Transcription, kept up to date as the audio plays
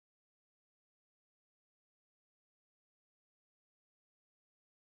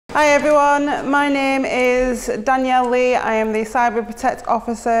Hi everyone, my name is Danielle. I am the Cyber Protect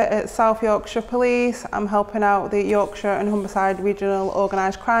Officer at South Yorkshire Police. I'm helping out the Yorkshire and Humberside Regional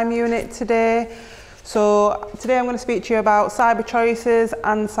Organised Crime Unit today. So today I'm going to speak to you about cyber choices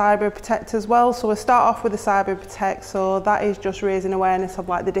and cyber protect as well. So we'll start off with the cyber protect. So that is just raising awareness of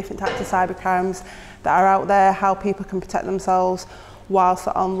like the different types of cyber crimes that are out there, how people can protect themselves whilst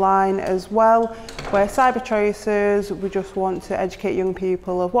online as well. Where cyber choices, we just want to educate young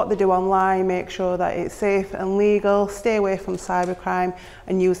people of what they do online, make sure that it's safe and legal, stay away from cybercrime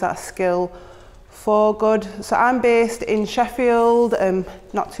and use that skill for good. So I'm based in Sheffield,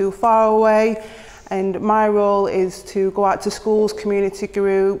 not too far away, and my role is to go out to schools, community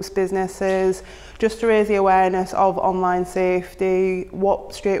groups, businesses, just to raise the awareness of online safety,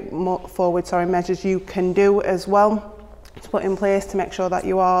 what straightforward measures you can do as well to put in place to make sure that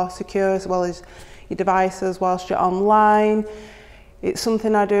you are secure as well as your devices whilst you're online. It's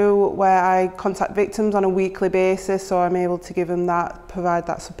something I do where I contact victims on a weekly basis, so I'm able to give them that, provide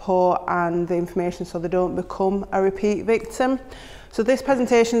that support and the information so they don't become a repeat victim. So this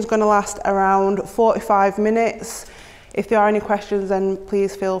presentation is going to last around 45 minutes. If there are any questions, then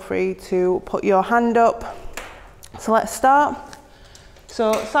please feel free to put your hand up. So let's start.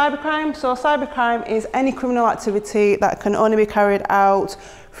 So cybercrime. So cybercrime is any criminal activity that can only be carried out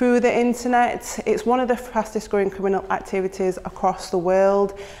through the internet. It's one of the fastest growing criminal activities across the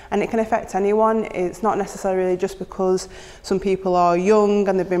world, and it can affect anyone. It's not necessarily just because some people are young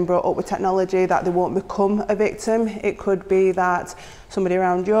and they've been brought up with technology that they won't become a victim. It could be that somebody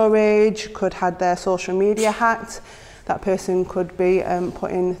around your age could have their social media hacked. That person could be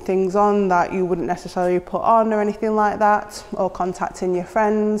putting things on that you wouldn't necessarily put on or anything like that, or contacting your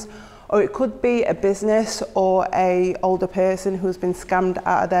friends. Or it could be a business or an older person who's been scammed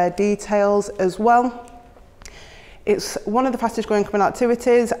out of their details as well. It's one of the fastest growing criminal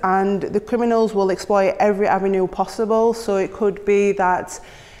activities, and the criminals will exploit every avenue possible. So it could be that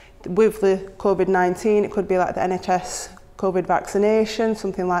with the COVID-19, it could be like the NHS COVID vaccination,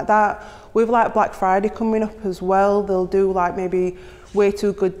 something like that. With like Black Friday coming up as well, they'll do like maybe way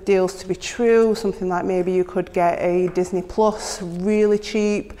too good deals to be true, something like maybe you could get a Disney Plus really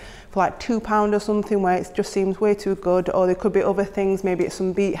cheap for like £2 or something, where it just seems way too good. Or there could be other things, maybe it's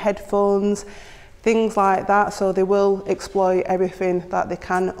some Beat headphones, things like that. So they will exploit everything that they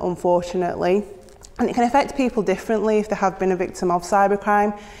can, unfortunately. And it can affect people differently if they have been a victim of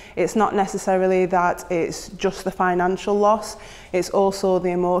cybercrime. It's not necessarily that it's just the financial loss, it's also the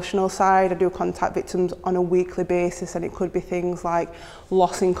emotional side. I do contact victims on a weekly basis, and it could be things like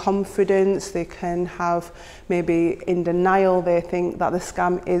loss in confidence. They can have maybe in denial, they think that the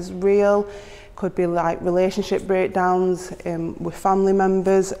scam is real. Could be like relationship breakdowns with family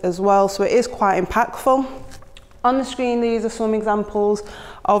members as well. So it is quite impactful. On the screen, these are some examples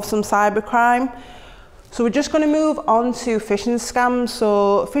of some cybercrime. So we're just going to move on to phishing scams.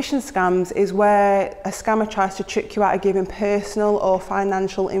 So phishing scams is where a scammer tries to trick you out of giving personal or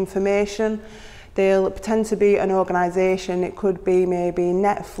financial information. They'll pretend to be an organisation. It could be maybe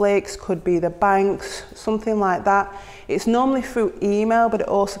Netflix, could be the banks, something like that. It's normally through email, but it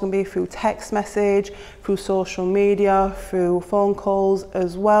also can be through text message, through social media, through phone calls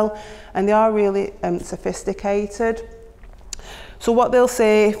as well. And they are really sophisticated. So what they'll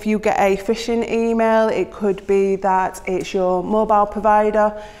say, if you get a phishing email, it could be that it's your mobile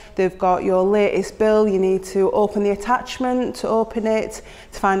provider. They've got your latest bill. You need to open the attachment to open it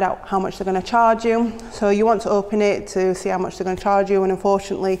to find out how much they're going to charge you. So you want to open it to see how much they're going to charge you, and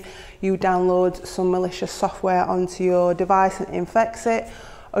unfortunately you download some malicious software onto your device and it infects it.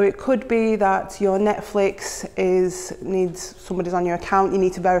 Or it could be that your Netflix needs somebody's on your account. You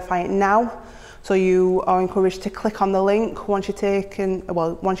need to verify it now. So you are encouraged to click on the link. Once you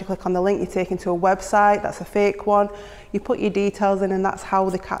click on the link, you're taken to a website. That's a fake one. You put your details in, and that's how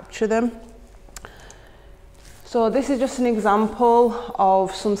they capture them. So this is just an example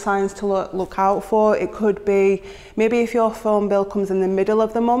of some signs to look out for. It could be maybe if your phone bill comes in the middle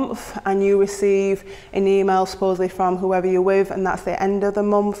of the month and you receive an email supposedly from whoever you're with, and that's the end of the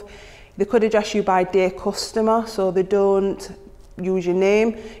month. They could address you by dear customer, so they don't use your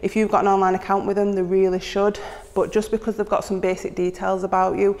name. If you've got an online account with them, they really should. But just because they've got some basic details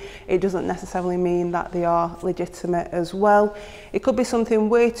about you, it doesn't necessarily mean that they are legitimate as well. It could be something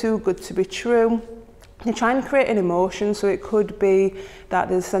way too good to be true. They try and create an emotion, so it could be that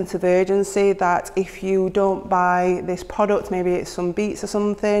there's a sense of urgency that if you don't buy this product, maybe it's some Beats or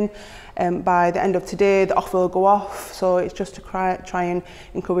something, by the end of today the offer will go off. So it's just to try and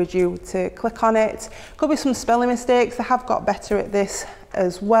encourage you to click on it. Could be some spelling mistakes. They have got better at this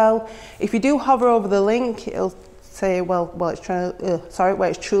as well. If you do hover over the link, it'll say, where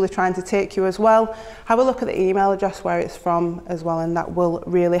it's truly trying to take you as well. Have a look at the email address where it's from as well, and that will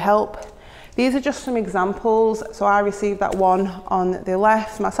really help. These are just some examples. So I received that one on the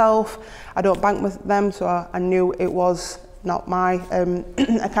left myself. I don't bank with them, so I knew it was not my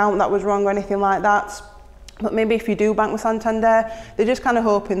account that was wrong or anything like that. But maybe if you do bank with Santander, they're just kind of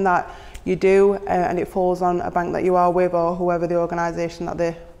hoping that you do, and it falls on a bank that you are with, or whoever the organisation that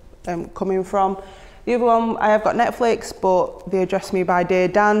they're coming from. The other one, I have got Netflix, but they addressed me by Dear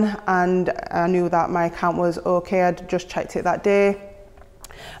Dan, and I knew that my account was okay. I'd just checked it that day,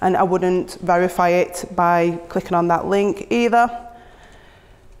 and I wouldn't verify it by clicking on that link either.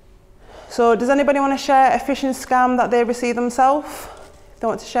 So does anybody want to share a phishing scam that they received themselves? If they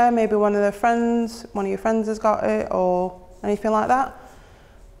want to share, maybe one of your friends has got it, or anything like that.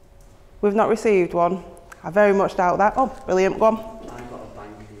 We've not received one. I very much doubt that. Oh, brilliant, go on. I got a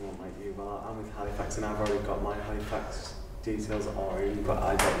banking one like you. Well, I'm with Halifax and I've already got my Halifax details already, but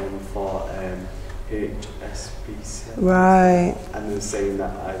I got one for HSBC. Right. And they're saying that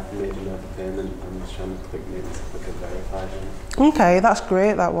I've made another payment. I'm just trying to click maybe to click a verified one. Okay, that's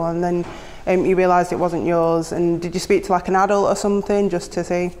great, that one. Then you realised it wasn't yours, and did you speak to like an adult or something just to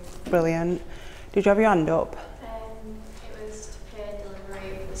see? Brilliant. Did you have your hand up? It was to pay a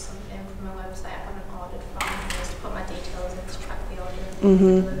delivery. It was something from a website I haven't ordered from. I was to put my details in to track the order and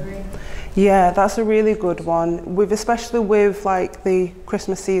the delivery. Yeah, that's a really good one. Especially with like the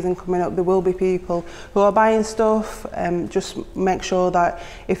Christmas season coming up, there will be people who are buying stuff. Just make sure that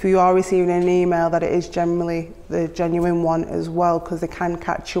if you are receiving an email that it is generally the genuine one as well, because they can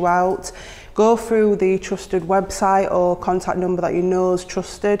catch you out. Go through the trusted website or contact number that you know is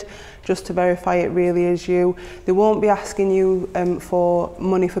trusted, just to verify it really is you. They won't be asking you for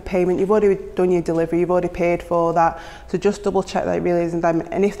money for payment. You've already done your delivery, you've already paid for that. So just double check that it really isn't them.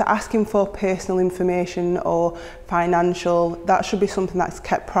 And if they're asking for personal information or financial, that should be something that's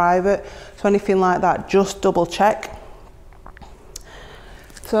kept private. So anything like that, just double check.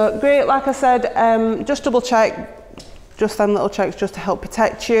 So great, like I said, just double check, just them little checks just to help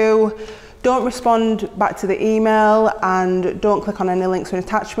protect you. Don't respond back to the email, and don't click on any links or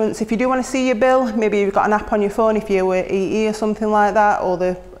attachments. If you do want to see your bill, maybe you've got an app on your phone, if you're with EE or something like that,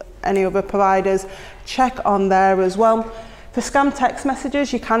 or any other providers, check on there as well. For scam text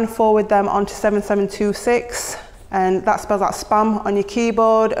messages, you can forward them onto 7726, and that spells out spam on your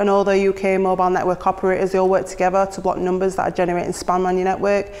keyboard, and all the UK mobile network operators, they all work together to block numbers that are generating spam on your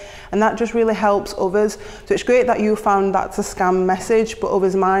network, and that just really helps others. So it's great that you found that's a scam message, but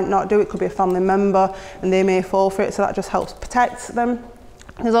others might not do. It could be a family member and they may fall for it, so that just helps protect them.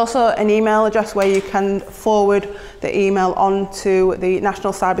 There's also an email address where you can forward the email on to the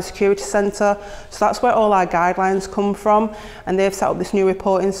National Cybersecurity Centre. So that's where all our guidelines come from, and they've set up this new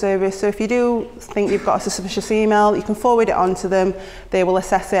reporting service. So if you do think you've got a suspicious email, you can forward it on to them. They will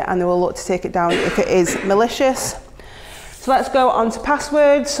assess it and they will look to take it down if it is malicious. So let's go on to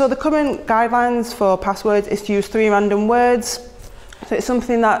passwords. So the current guidelines for passwords is to use 3 random words. So it's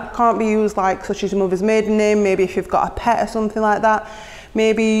something that can't be used like such as your mother's maiden name, maybe if you've got a pet or something like that.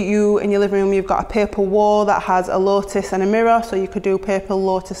 Maybe you, in your living room, you've got a paper wall that has a lotus and a mirror, so you could do paper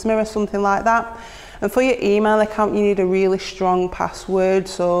lotus mirror, something like that. And for your email account, you need a really strong password.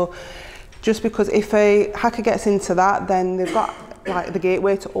 So just because if a hacker gets into that, then they've got like the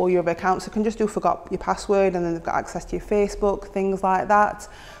gateway to all your other accounts. They can just forgot your password, and then they've got access to your Facebook, things like that.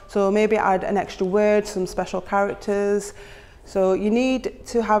 So maybe add an extra word, some special characters. So you need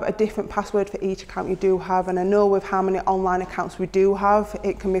to have a different password for each account you do have, and I know with how many online accounts we do have,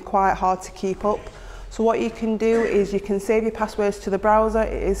 it can be quite hard to keep up. So what you can do is you can save your passwords to the browser.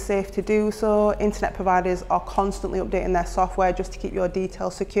 It is safe to do so. Internet providers are constantly updating their software just to keep your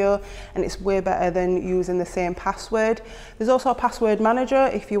details secure, and it's way better than using the same password. There's also a password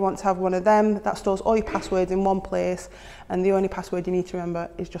manager if you want to have one of them that stores all your passwords in one place, and the only password you need to remember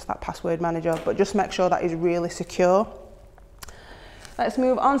is just that password manager, but just make sure that is really secure. Let's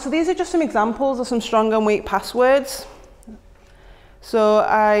move on. So these are just some examples of some strong and weak passwords. So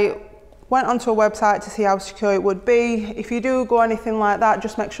I went onto a website to see how secure it would be. If you do go anything like that,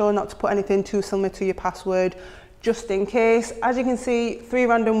 just make sure not to put anything too similar to your password, just in case. As you can see, 3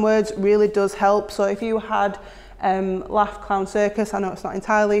 random words really does help. So if you had laugh, clown, circus, I know it's not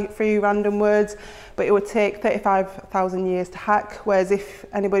entirely 3 random words, but it would take 35,000 years to hack. Whereas if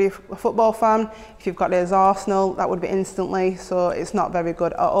anybody, a football fan, if you've got it as Arsenal, that would be instantly. So it's not very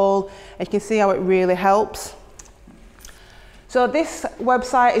good at all. And you can see how it really helps. So this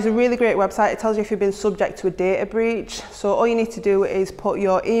website is a really great website. It tells you if you've been subject to a data breach. So all you need to do is put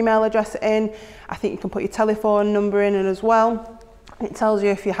your email address in. I think you can put your telephone number in as well. It tells you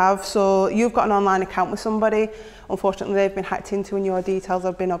if you have. So you've got an online account with somebody, unfortunately they've been hacked into and your details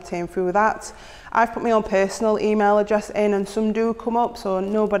have been obtained through that. I've put my own personal email address in and some do come up, so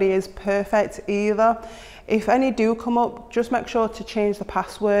nobody is perfect either. If any do come up, just make sure to change the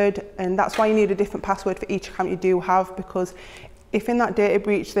password, and that's why you need a different password for each account you do have, because if in that data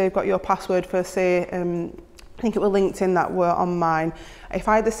breach they've got your password for, say, I think it was LinkedIn that were on mine. If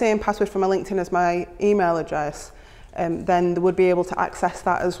I had the same password for my LinkedIn as my email address, then they would be able to access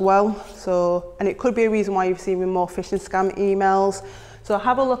that as well. So, and it could be a reason why you're receiving more phishing scam emails. So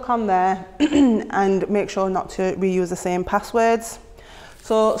have a look on there and make sure not to reuse the same passwords.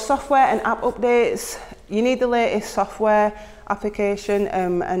 So software and app updates, you need the latest software application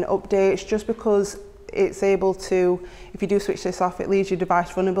and updates, just because it's able to, if you do switch this off, it leaves your device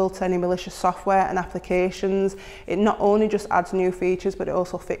vulnerable to any malicious software and applications. It not only just adds new features, but it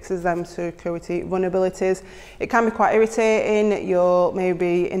also fixes them security vulnerabilities. It can be quite irritating. You're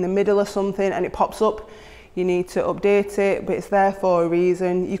maybe in the middle of something and it pops up. You need to update it, but it's there for a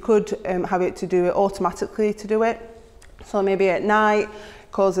reason. You could have it to do it automatically to do it. So maybe at night,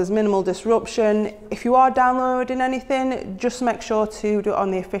 causes minimal disruption. If you are downloading anything, just make sure to do it on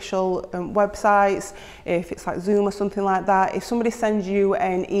the official websites. If it's like Zoom or something like that, if somebody sends you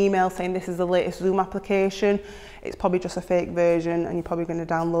an email saying this is the latest Zoom application, it's probably just a fake version and you're probably going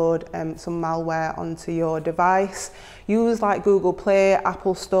to download some malware onto your device. Use like Google Play,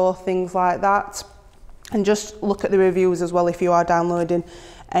 Apple Store, things like that. And just look at the reviews as well if you are downloading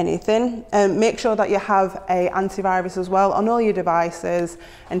anything. Make sure that you have a antivirus as well on all your devices,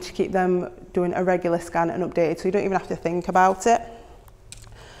 and to keep them doing a regular scan and updated, so you don't even have to think about it.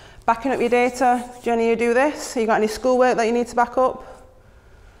 Backing up your data. Jenny, you do this? You got any schoolwork that you need to back up?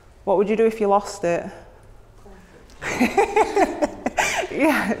 What would you do if you lost it?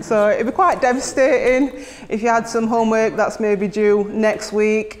 Yeah, so it'd be quite devastating if you had some homework that's maybe due next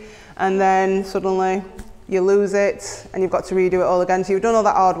week and then suddenly you lose it and you've got to redo it all again. So you've done all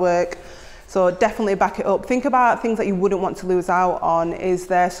that hard work. So definitely back it up. Think about things that you wouldn't want to lose out on. Is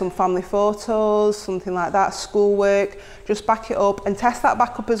there some family photos, something like that, schoolwork? Just back it up and test that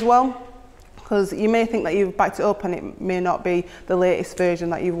back up as well, because you may think that you've backed it up and it may not be the latest version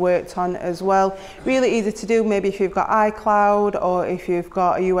that you've worked on as well. Really easy to do. Maybe if you've got iCloud or if you've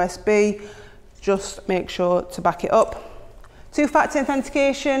got a USB, just make sure to back it up. Two-factor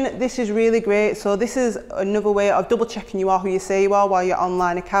authentication, this is really great. So this is another way of double checking you are who you say you are while you're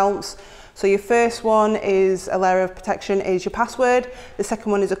online accounts. So your first one is a layer of protection is your password. The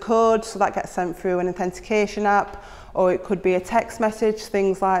second one is a code, so that gets sent through an authentication app, or it could be a text message,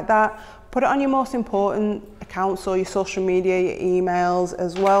 things like that. Put it on your most important accounts, so your social media, your emails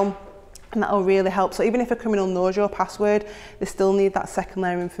as well. And that'll really help. So even if a criminal knows your password, they still need that second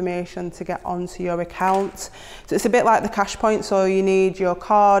layer information to get onto your account. So it's a bit like the cash point. So you need your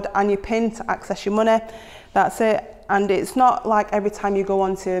card and your PIN to access your money. That's it. And it's not like every time you go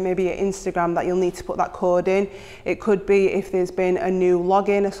onto maybe your Instagram that you'll need to put that code in. It could be if there's been a new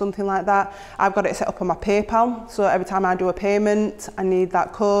login or something like that. I've got it set up on my PayPal. So every time I do a payment, I need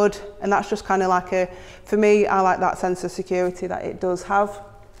that code. And that's just kind of like for me, I like that sense of security that it does have.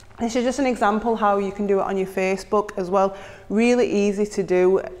 This is just an example how you can do it on your Facebook as well. Really easy to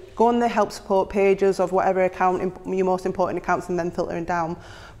do. Go on the help support pages of whatever account, your most important accounts, and then filtering down.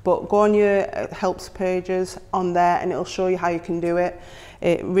 But go on your helps pages on there and it'll show you how you can do it.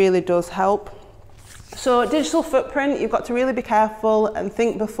 It really does help. So digital footprint, you've got to really be careful and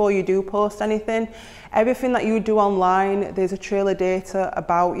think before you do post anything. Everything that you do online, there's a trail of data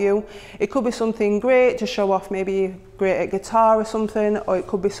about you. It could be something great to show off, maybe you're great at guitar or something, or it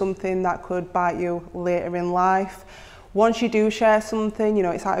could be something that could bite you later in life. Once you do share something, you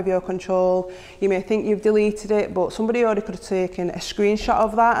know, it's out of your control. You may think you've deleted it, but somebody already could have taken a screenshot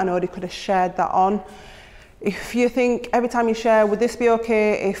of that and already could have shared that on. If you think every time you share, would this be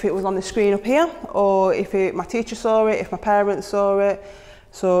okay if it was on the screen up here, or if my teacher saw it, if my parents saw it?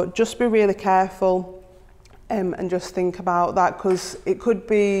 So just be really careful and just think about that, because it could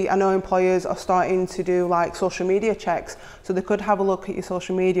be, I know employers are starting to do like social media checks, so they could have a look at your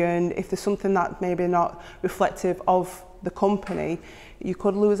social media, and if there's something that maybe not reflective of the company, you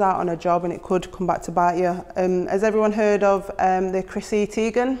could lose out on a job and it could come back to bite you. Has everyone heard of the Chrissy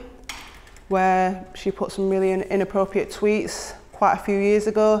Teigen, where she put some really inappropriate tweets quite a few years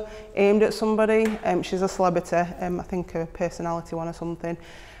ago aimed at somebody? She's a celebrity, I think a personality one or something.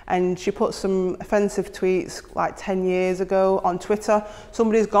 And she put some offensive tweets like 10 years ago on Twitter.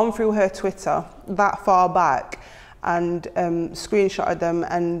 Somebody's gone through her Twitter that far back and screenshotted them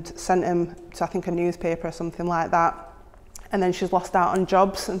and sent them to, I think, a newspaper or something like that. and then she's lost out on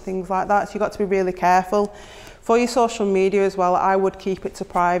jobs and things like that. So you've got to be really careful. For your social media as well, I would keep it to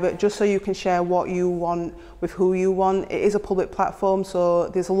private, just so you can share what you want with who you want. It is a public platform, so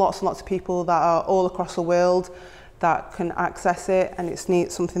there's lots and lots of people that are all across the world that can access it, and it's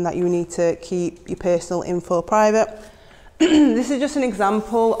something that you need to keep your personal info private. This is just an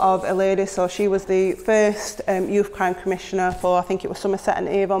example of a lady. So she was the first youth crime commissioner for, I think it was Somerset and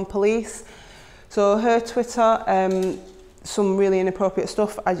Avon Police. So her Twitter, some really inappropriate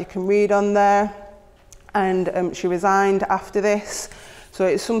stuff, as you can read on there. And she resigned after this. So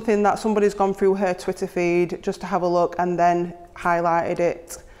it's something that somebody's gone through her Twitter feed just to have a look and then highlighted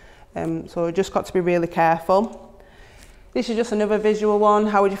it. So just got to be really careful. This is just another visual one.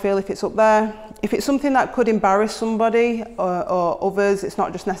 How would you feel if it's up there? If it's something that could embarrass somebody or others, it's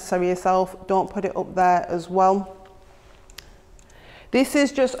not just necessarily yourself, don't put it up there as well. This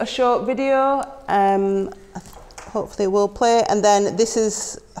is just a short video. Hopefully it will play, and then this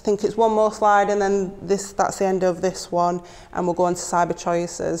is, I think it's one more slide, and then that's the end of this one, and we'll go on to cyber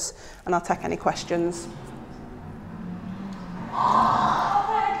choices, and I'll take any questions.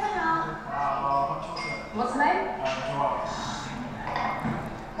 What's the name?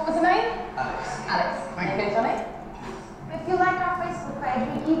 What was the name? Alex. Alex. Thank you, Johnny. If you like our Facebook page,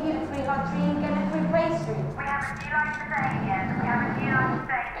 we give you a free hot drink and a free pastry. We have a deal on today, yes. We have a deal on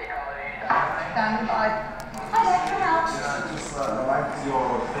today. Stand by. Hi there, can I help? Yeah, just like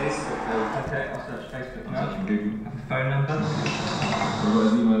your Facebook page. Okay, I'll search Facebook now. Do you have a phone number? I've got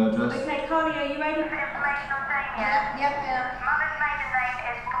his email address. Okay, Connie, are you ready For information on Danielle. Yep. Mother's maiden name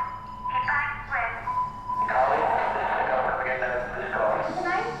is he banks with. What's the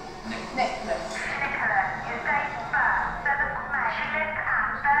name? Nicholas. Nicola. His date of birth, 7th of May. She lived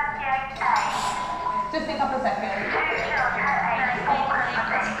at 38A. Just a couple of seconds. 2 children, age 4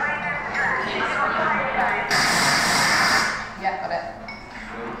 Christmas. Previous address. Yeah, got it.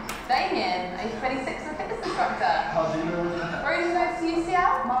 Damien, age 26 and a fitness instructor. How do you know that? Where did you go to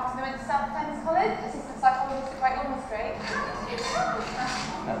UCL? Martin went to South Thames College. Assistant psychologist at Great Ormond Street.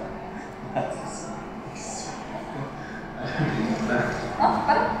 Oh,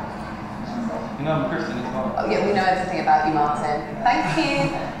 better? You know I'm Christian as well. Oh yeah, we know everything about you, Martin. Thank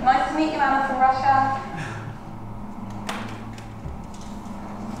you. Nice to meet you, Anna from Russia.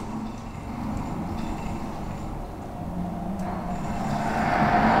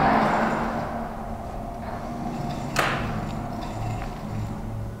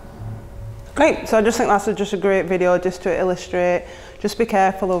 Great, so I just think that's just a great video just to illustrate. Just be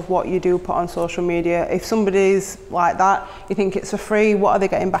careful of what you do put on social media. If somebody's like that, you think it's for free, what are they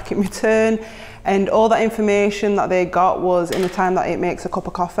getting back in return? And all that information that they got was in the time that it makes a cup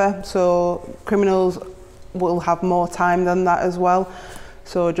of coffee. So criminals will have more time than that as well.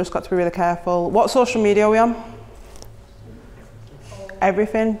 So just got to be really careful. What social media are we on?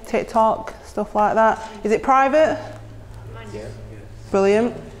 Everything, TikTok, stuff like that. Is it private? Yeah.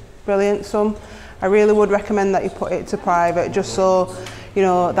 Brilliant. Brilliant. I really would recommend that you put it to private, just so you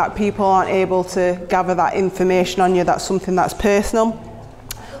know that people aren't able to gather that information on you. That's something that's personal.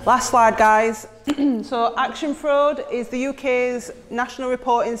 Last slide, guys. So Action Fraud is the UK's National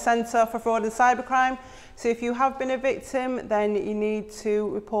Reporting Centre for Fraud and Cybercrime. So if you have been a victim, then you need to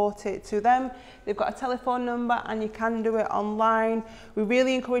report it to them. They've got a telephone number and you can do it online. We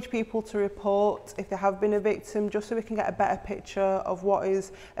really encourage people to report if they have been a victim, just so we can get a better picture of what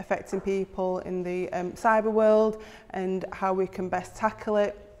is affecting people in the cyber world and how we can best tackle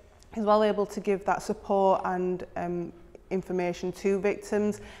it. As well, able to give that support and information to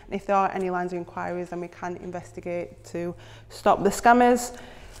victims. And if there are any lines of inquiries, then we can investigate to stop the scammers.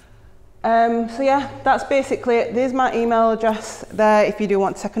 So yeah, that's basically it. There's my email address there if you do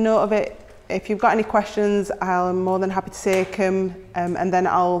want to take a note of it. If you've got any questions, I'm more than happy to take them, and then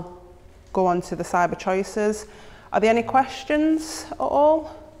I'll go on to the cyber choices. Are there any questions at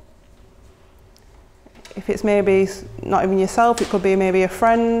all? If it's maybe not even yourself, it could be maybe a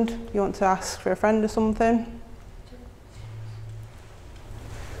friend. You want to ask for a friend or something?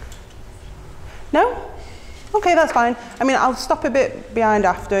 No? Okay, that's fine. I mean, I'll stop a bit behind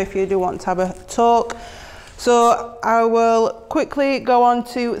after if you do want to have a talk. So I will quickly go on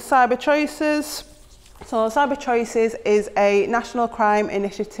to cyber choices. So cyber choices is a national crime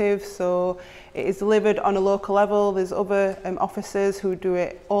initiative. So it is delivered on a local level. There's other officers who do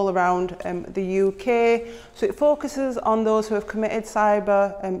it all around the UK. So it focuses on those who have committed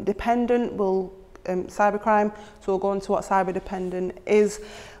cyber dependent cybercrime. So we'll go on to what cyber dependent is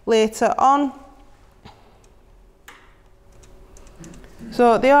later on.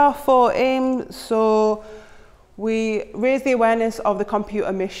 So there are 4 aims. So We raise the awareness of the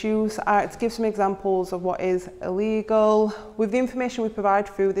Computer Misuse Act, give some examples of what is illegal. With the information we provide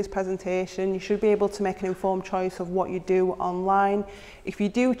through this presentation, you should be able to make an informed choice of what you do online. If you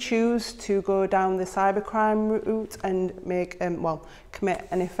do choose to go down the cybercrime route and make, commit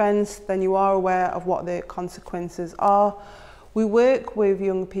an offence, then you are aware of what the consequences are. We work with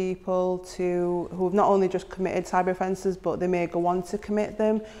young people who have not only just committed cyber offences, but they may go on to commit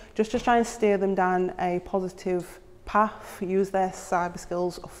them, just to try and steer them down a positive path, use their cyber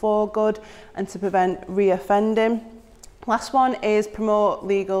skills for good, and to prevent re-offending. Last one is promote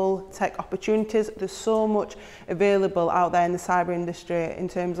legal tech opportunities. There's so much available out there in the cyber industry in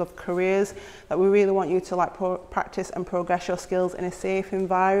terms of careers that we really want you to practice and progress your skills in a safe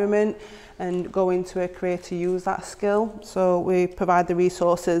environment and go into a career to use that skill. So we provide the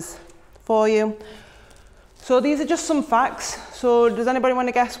resources for you. So these are just some facts. So does anybody want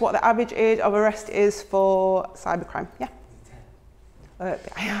to guess what the average age of arrest is for cybercrime? Yeah? A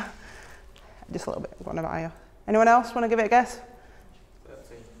bit higher. Just a little bit, one of higher. Anyone else want to give it a guess?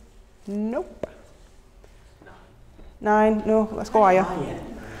 13. Nope. 9. No, let's go higher.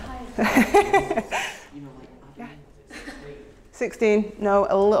 Yeah. 16. No,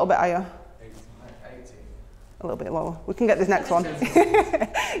 a little bit higher. 18. A little bit lower. We can get this next one.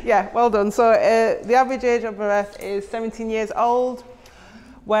 Yeah, well done. So the average age of arrest is 17 years old.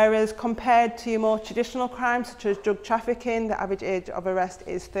 Whereas compared to more traditional crimes such as drug trafficking, the average age of arrest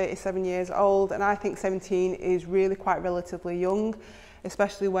is 37 years old, and I think 17 is really quite relatively young,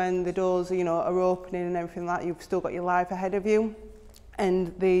 especially when the doors, are opening and everything like that. You've still got your life ahead of you,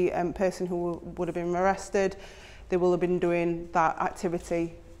 and the person who would have been arrested, they will have been doing that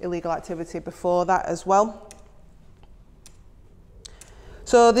activity, illegal activity, before that as well.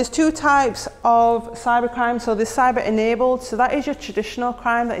 So there's two types of cybercrime. So there's cyber enabled. So that is your traditional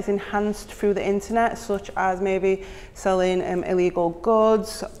crime that is enhanced through the internet, such as maybe selling illegal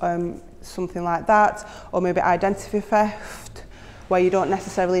goods, something like that, or maybe identity theft, where you don't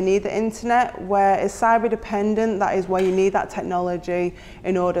necessarily need the internet. Whereas cyber dependent, that is where you need that technology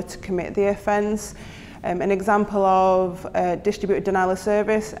in order to commit the offence. An example of distributed denial of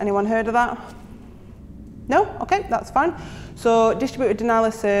service. Anyone heard of that? No? Okay, that's fine. So distributed denial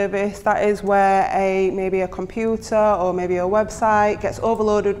of service, that is where maybe a computer or maybe a website gets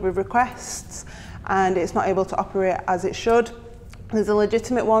overloaded with requests and it's not able to operate as it should. There's a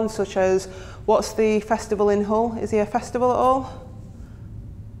legitimate one such as, what's the festival in Hull? Is there a festival at all?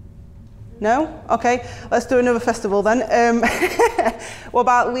 No? Okay, let's do another festival then. What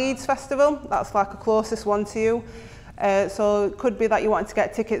about Leeds Festival? That's like the closest one to you. So it could be that you want to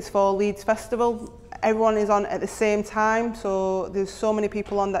get tickets for Leeds Festival. Everyone is on at the same time, so there's so many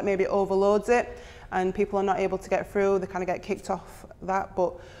people on that maybe overloads it and people are not able to get through. They kind of get kicked off that,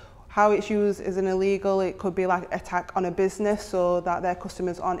 but how it's used is an illegal. It could be like an attack on a business so that their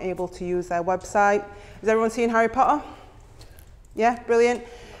customers aren't able to use their website. Has everyone seen Harry Potter? Yeah, brilliant.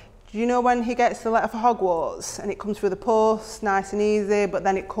 Do you know when he gets the letter for Hogwarts and it comes through the post, nice and easy, but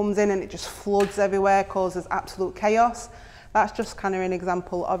then it comes in and it just floods everywhere, causes absolute chaos? That's just kind of an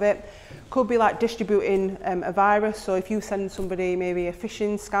example of it. Could be like distributing a virus. So if you send somebody maybe a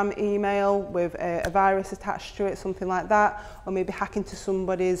phishing scam email with a virus attached to it, something like that, or maybe hacking to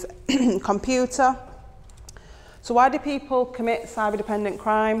somebody's computer. So why do people commit cyber-dependent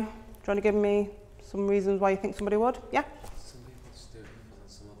crime? Do you want to give me some reasons why you think somebody would? Yeah? Some people just do it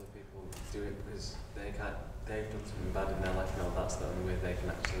because some other people do it because they've done something bad in their life. No, that's the only way they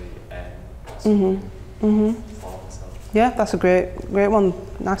can actually for themselves. Yeah, that's a great one.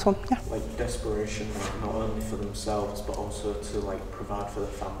 Nice one. Yeah. Like desperation, not only for themselves but also to provide for their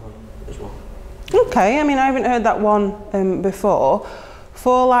family as well. Okay, I mean I haven't heard that one before.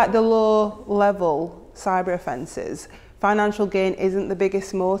 For the low level cyber offences, financial gain isn't the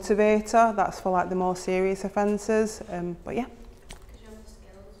biggest motivator. That's for the more serious offences. But yeah. Because you have the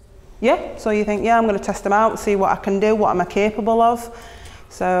skills. Yeah, so you think, yeah, I'm going to test them out, see what I can do, what am I capable of.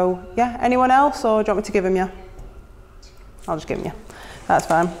 So yeah, anyone else, or do you want me to give them you? I'll just give them you. That's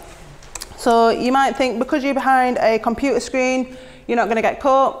fine. So you might think because you're behind a computer screen, you're not going to get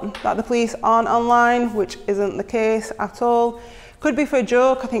caught, that the police aren't online, which isn't the case at all. Could be for a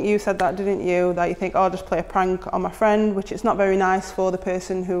joke. I think you said that, didn't you? That you think, oh, I'll just play a prank on my friend, which is not very nice for the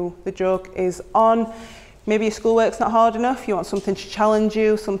person who the joke is on. Maybe your schoolwork's not hard enough, you want something to challenge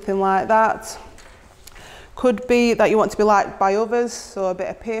you, something like that. Could be that you want to be liked by others, so a bit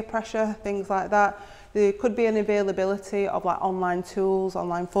of peer pressure, things like that. There could be an availability of online tools,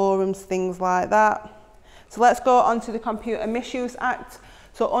 online forums, things like that. So let's go on to the Computer Misuse Act.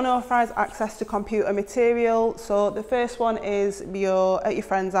 So unauthorised access to computer material. So the first one is you're at your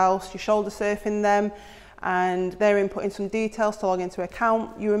friend's house, you're shoulder surfing them, and they're inputting some details to log into an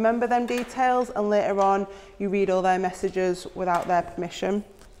account. You remember them details, and later on you read all their messages without their permission.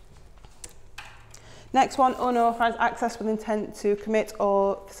 Next one, unauthorised access with intent to commit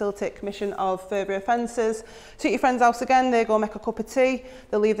or facilitate commission of further offences. So at your friend's house again, they go make a cup of tea,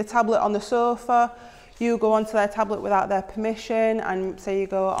 they leave the tablet on the sofa, you go onto their tablet without their permission, and say you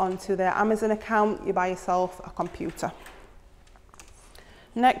go onto their Amazon account, you buy yourself a computer.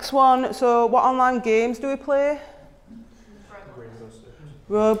 Next one, so what online games do we play?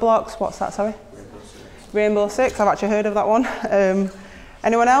 Roblox, what's that, sorry? Rainbow Six, I've actually heard of that one.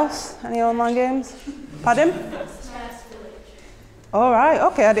 Anyone else? Any online games? Pardon? All right,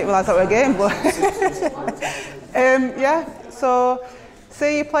 okay, I didn't realise that were a game, but yeah, so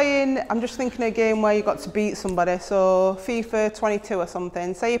say you're playing, I'm just thinking a game where you got to beat somebody, so FIFA 22 or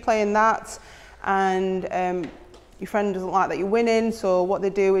something. Say you're playing that and your friend doesn't like that you're winning, so what they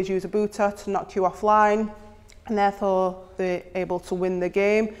do is use a booter to knock you offline, and therefore they're able to win the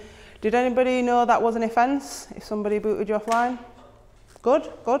game. Did anybody know that was an offence if somebody booted you offline?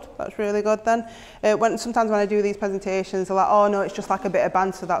 Good, good, that's really good then. Sometimes when I do these presentations, they're like, oh no, it's just like a bit of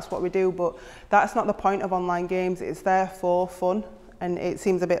banter, that's what we do, but that's not the point of online games, it's there for fun, and it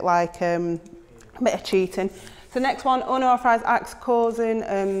seems a bit like a bit of cheating. So next one, unauthorised acts causing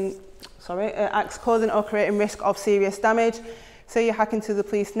or creating risk of serious damage. Say you hack into the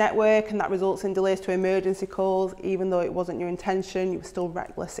police network and that results in delays to emergency calls, even though it wasn't your intention, you were still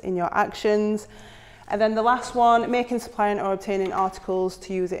reckless in your actions. And then the last one, making, supplying or obtaining articles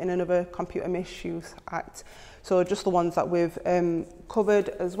to use it in another Computer Misuse Act. So just the ones that we've covered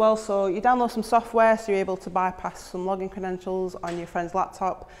as well. So you download some software, so you're able to bypass some login credentials on your friend's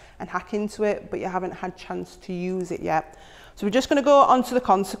laptop and hack into it, but you haven't had chance to use it yet. So we're just going to go on to the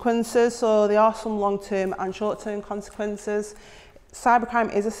consequences. So there are some long-term and short-term consequences.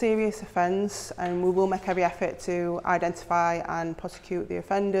 Cybercrime is a serious offence, and we will make every effort to identify and prosecute the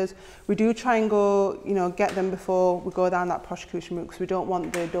offenders. We do try and go, get them before we go down that prosecution route, because we don't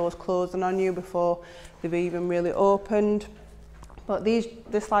want the doors closing on you before they've even really opened. But this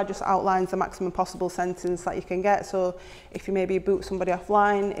slide just outlines the maximum possible sentence that you can get. So if you maybe boot somebody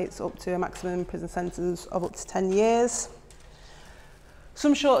offline, it's up to a maximum prison sentence of up to 10 years.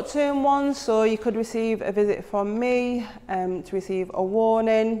 Some short-term ones, so you could receive a visit from me to receive a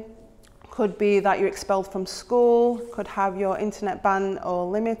warning. Could be that you're expelled from school, could have your internet banned or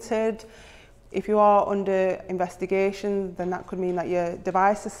limited. If you are under investigation, then that could mean that your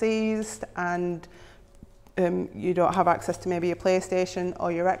device is seized and you don't have access to maybe your PlayStation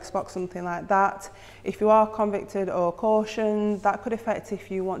or your Xbox, something like that. If you are convicted or cautioned, that could affect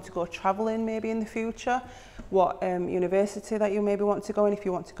if you want to go travelling maybe in the future, what university that you maybe want to go in if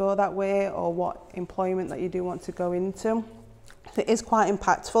you want to go that way, or what employment that you do want to go into. So it is quite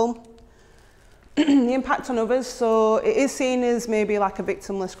impactful. The impact on others, so it is seen as maybe like a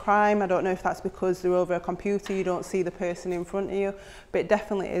victimless crime. I don't know if that's because they're over a computer, you don't see the person in front of you, but it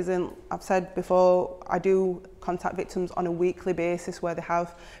definitely isn't. I've said before, I do contact victims on a weekly basis where they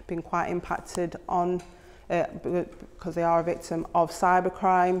have been quite impacted on because they are a victim of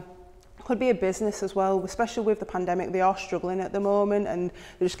cybercrime. Could be a business as well, especially with the pandemic. They are struggling at the moment and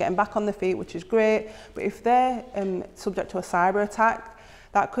they're just getting back on their feet, which is great. But if they're subject to a cyber attack,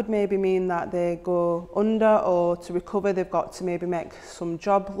 that could maybe mean that they go under, or to recover they've got to maybe make some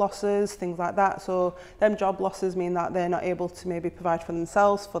job losses, things like that. So them job losses mean that they're not able to maybe provide for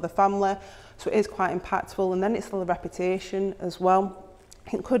themselves, for the family. So it is quite impactful, and then it's the reputation as well.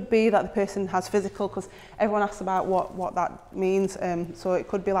 It could be that the person has physical, because everyone asks about what that means. So it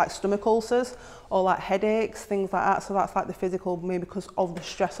could be like stomach ulcers or like headaches, things like that. So that's like the physical, maybe because of the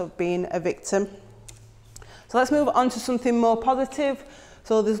stress of being a victim. So let's move on to something more positive.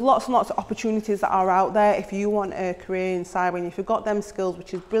 So there's lots and lots of opportunities that are out there if you want a career in cyber, and if you've got them skills,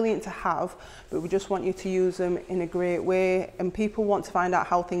 which is brilliant to have, but we just want you to use them in a great way. And people want to find out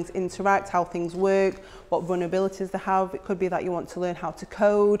how things interact, how things work, what vulnerabilities they have. It could be that you want to learn how to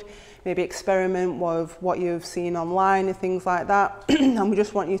code, maybe experiment with what you've seen online and things like that. And we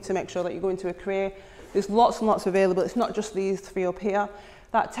just want you to make sure that you go into a career. There's lots and lots available. It's not just these three up here.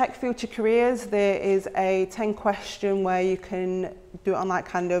 That Tech Future Careers, there is a 10 question where you can do it on like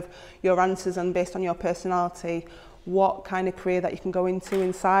kind of your answers, and based on your personality, what kind of career that you can go into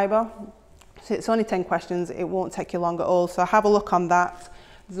in cyber. So it's only 10 questions, it won't take you long at all. So have a look on that.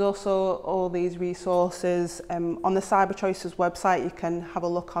 There's also all these resources on the Cyber Choices website. You can have a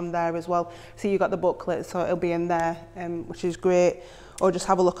look on there as well. See, you've got the booklet, so it'll be in there, which is great. Or just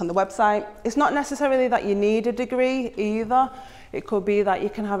have a look on the website. It's not necessarily that you need a degree either. It could be that you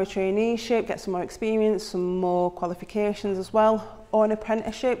can have a traineeship, get some more experience, some more qualifications as well. or an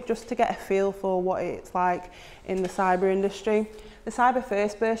apprenticeship just to get a feel for what it's like in the cyber industry. The Cyber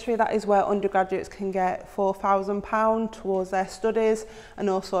First bursary, that is where undergraduates can get £4,000 towards their studies, and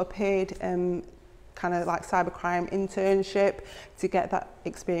also a paid kind of like cybercrime internship to get that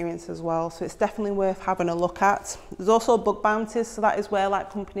experience as well. So it's definitely worth having a look at. There's also bug bounties, so that is where like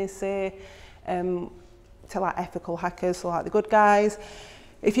companies say to like ethical hackers, so like the good guys,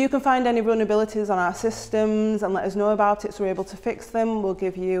 if you can find any vulnerabilities on our systems and let us know about it so we're able to fix them, we'll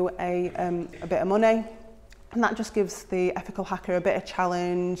give you a bit of money. And that just gives the ethical hacker a bit of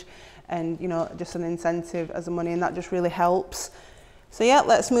challenge and, you know, just an incentive as a money, and that just really helps. So yeah,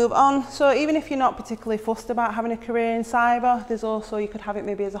 let's move on. So even if you're not particularly fussed about having a career in cyber, there's also, you could have it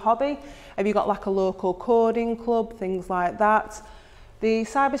maybe as a hobby. Have you got like a local coding club, things like that? The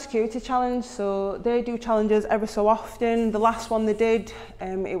Cybersecurity Challenge, so they do challenges every so often. The last one they did,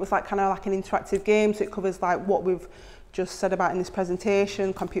 it was like kind of like an interactive game, so it covers like what we've just said about in this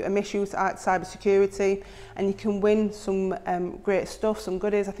presentation, Computer Misuse Act, cybersecurity, and you can win some great stuff, some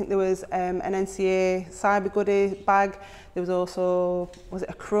goodies. I think there was an NCA cyber goodie bag. There was also, was it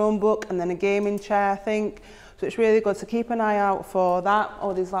a Chromebook and then a gaming chair, I think. So it's really good, so keep an eye out for that,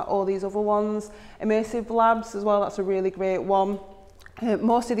 or there's like all these other ones. Immersive Labs as well, that's a really great one.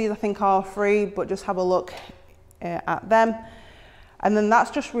 Most of these I think are free, but just have a look at them. And then that's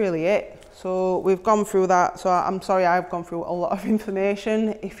just really it. So we've gone through that. So I'm sorry, I've gone through a lot of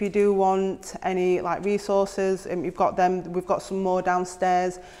information. If you do want any like resources, you've got them. We've got some more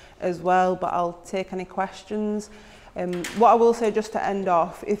downstairs as well, but I'll take any questions. What I will say just to end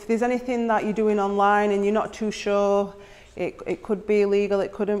off, if there's anything that you're doing online and you're not too sure, it could be illegal,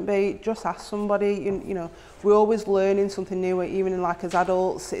 it couldn't be, just ask somebody. You know, we're always learning something new, even in like as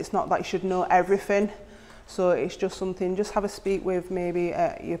adults. It's not that you should know everything. So it's just something, just have a speak with maybe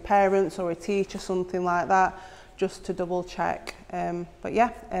your parents or a teacher, something like that, just to double check. But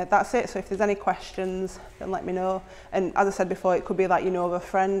yeah, that's it. So if there's any questions, then let me know. And as I said before, it could be like, you know, of a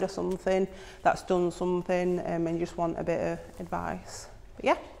friend or something that's done something and you just want a bit of advice. But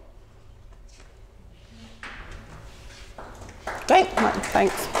yeah. Great,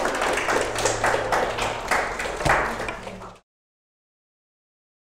 thanks.